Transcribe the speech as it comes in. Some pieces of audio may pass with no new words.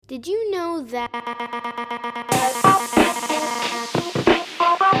Did you know that?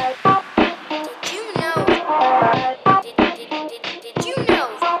 Did you know? Did you know?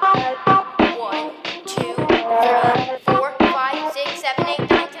 1, 2, 3, 4, 5, 6, 7, 8, 9,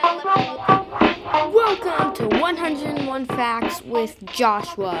 10, 11. Welcome to 101 Facts with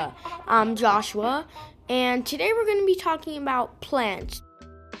Joshua. I'm Joshua, and today we're going to be talking about plants.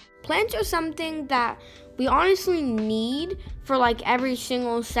 Plants are something that we honestly need for like every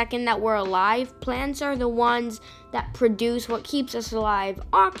single second that we're alive. Plants are the ones that produce what keeps us alive,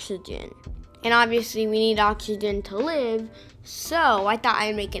 oxygen. And obviously we need oxygen to live, so I thought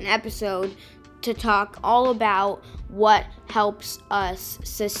I'd make an episode to talk all about what helps us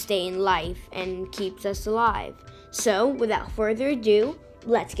sustain life and keeps us alive. So without further ado,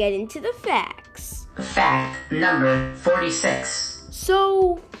 let's get into the facts. Fact number 46.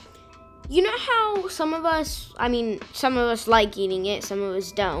 So, you know how some of us like eating it, some of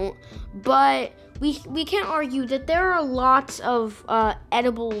us don't, but we can't argue that there are lots of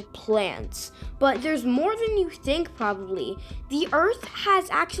edible plants, but there's more than you think probably. The earth has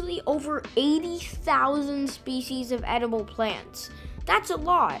actually over 80,000 species of edible plants. That's a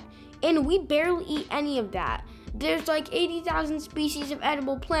lot, and we barely eat any of that. There's like 80,000 species of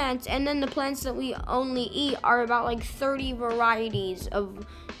edible plants, and then the plants that we only eat are about like 30 varieties of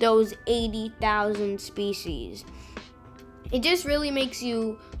those 80,000 species. It just really makes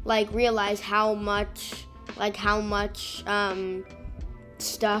you like realize how much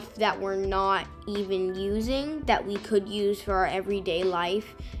stuff that we're not even using that we could use for our everyday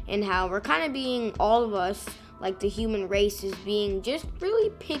life, and how we're kind of being, all of us, like the human race, is being just really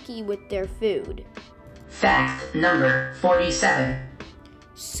picky with their food. Fact number 47.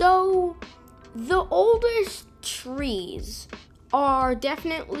 So, the oldest trees are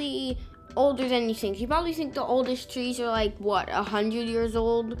definitely older than you think. You probably think the oldest trees are like, 100 years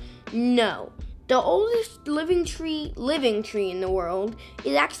old? No. The oldest living tree in the world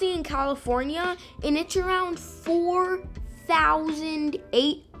is actually in California, and it's around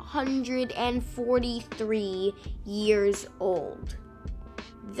 4,843 years old.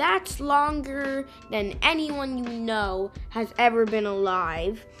 That's longer than anyone you know has ever been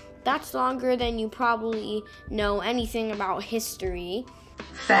alive. That's longer than you probably know anything about history.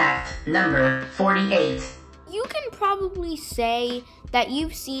 Fact number 48. You can probably say that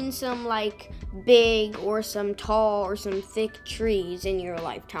you've seen some like big or some tall or some thick trees in your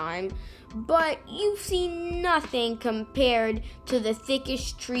lifetime, but you've seen nothing compared to the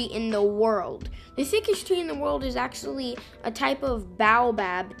thickest tree in the world. The thickest tree in the world is actually a type of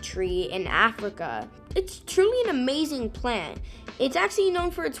baobab tree in Africa. It's truly an amazing plant. It's actually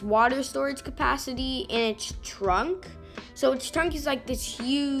known for its water storage capacity in its trunk. So its trunk is like this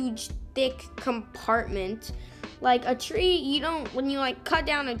huge, thick compartment. Like a tree, when you like cut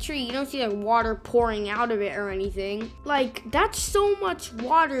down a tree, you don't see like water pouring out of it or anything. Like that's so much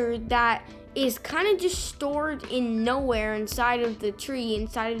water that is kind of just stored in nowhere inside of the tree,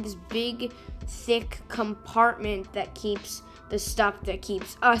 inside of this big, thick compartment that keeps the stuff that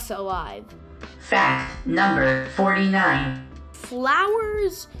keeps us alive. Fact number 49.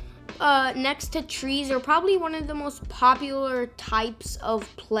 Flowers next to trees are probably one of the most popular types of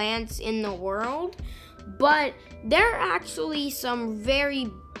plants in the world, but there are actually some very,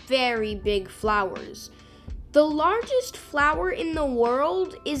 very big flowers. The largest flower in the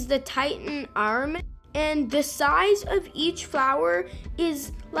world is the Titan arm, and the size of each flower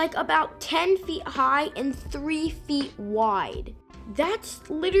is like about 10 feet high and 3 feet wide. That's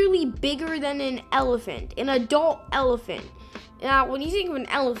literally bigger than an elephant, an adult elephant. Now, when you think of an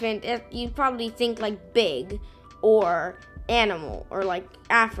elephant, you probably think like big or animal or like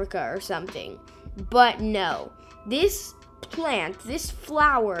Africa or something. But no, this plant, this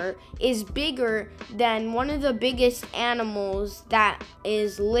flower, is bigger than one of the biggest animals that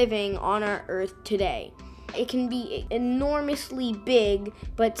is living on our earth today. It can be enormously big,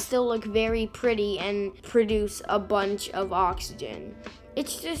 but still look very pretty and produce a bunch of oxygen.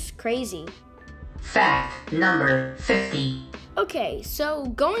 It's just crazy. Fact number 50. Okay, so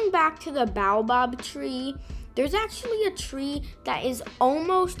going back to the baobab tree, there's actually a tree that is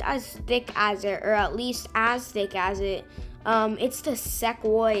almost as thick as it, or at least as thick as it. It's the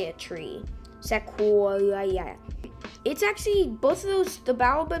sequoia tree. Sequoia. It's actually, both of those, the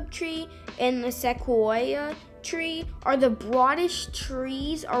baobab tree and the sequoia tree, are the broadest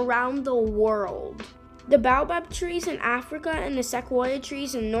trees around the world. The baobab trees in Africa and the sequoia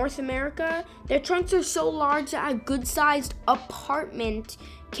trees in North America, their trunks are so large that a good-sized apartment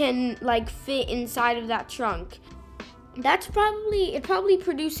can like fit inside of that trunk. It probably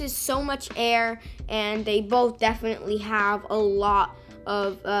produces so much air, and they both definitely have a lot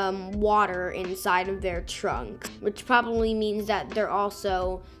of water inside of their trunk, which probably means that they're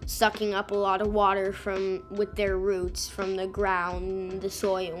also sucking up a lot of water with their roots from the ground, the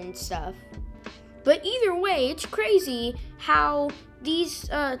soil and stuff. But either way, it's crazy how these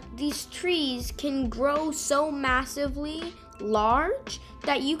trees can grow so massively large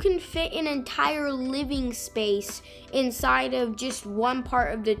that you can fit an entire living space inside of just one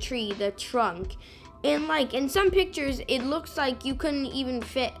part of the tree, the trunk. And like in some pictures, it looks like you couldn't even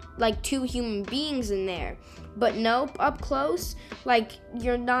fit like 2 human beings in there. But nope, up close, like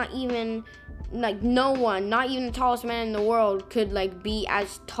you're not even, like no one, not even the tallest man in the world could like be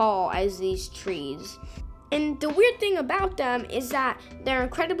as tall as these trees. And the weird thing about them is that they're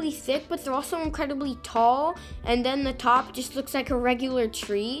incredibly thick, but they're also incredibly tall, and then the top just looks like a regular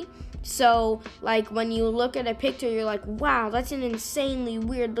tree. So, like, when you look at a picture, you're like, wow, that's an insanely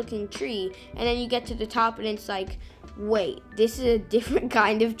weird looking tree. And then you get to the top and it's like, wait, this is a different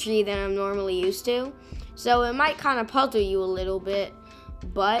kind of tree than I'm normally used to. So it might kind of puzzle you a little bit,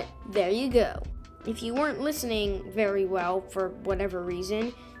 but there you go. If you weren't listening very well for whatever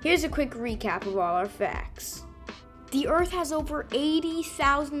reason, here's a quick recap of all our facts. The Earth has over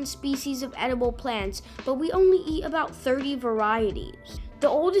 80,000 species of edible plants, but we only eat about 30 varieties. The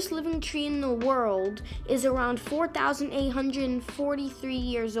oldest living tree in the world is around 4,843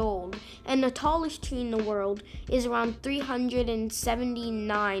 years old, and the tallest tree in the world is around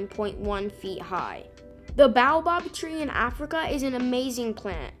 379.1 feet high. The baobab tree in Africa is an amazing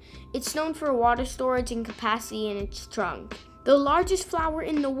plant. It's known for water storage and capacity in its trunk. The largest flower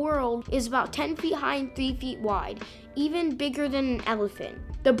in the world is about 10 feet high and 3 feet wide, even bigger than an elephant.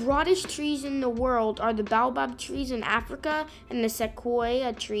 The broadest trees in the world are the baobab trees in Africa and the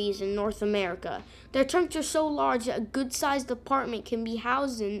sequoia trees in North America. Their trunks are so large that a good-sized apartment can be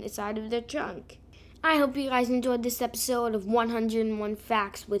housed inside of their trunk. I hope you guys enjoyed this episode of 101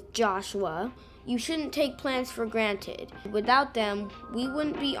 Facts with Joshua. You shouldn't take plants for granted. Without them, we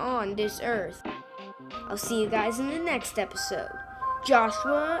wouldn't be on this earth. I'll see you guys in the next episode.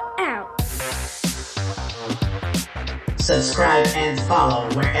 Joshua out. Subscribe and follow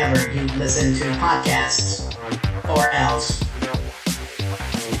wherever you listen to podcasts. Or else.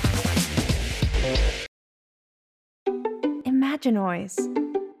 Imaginoise.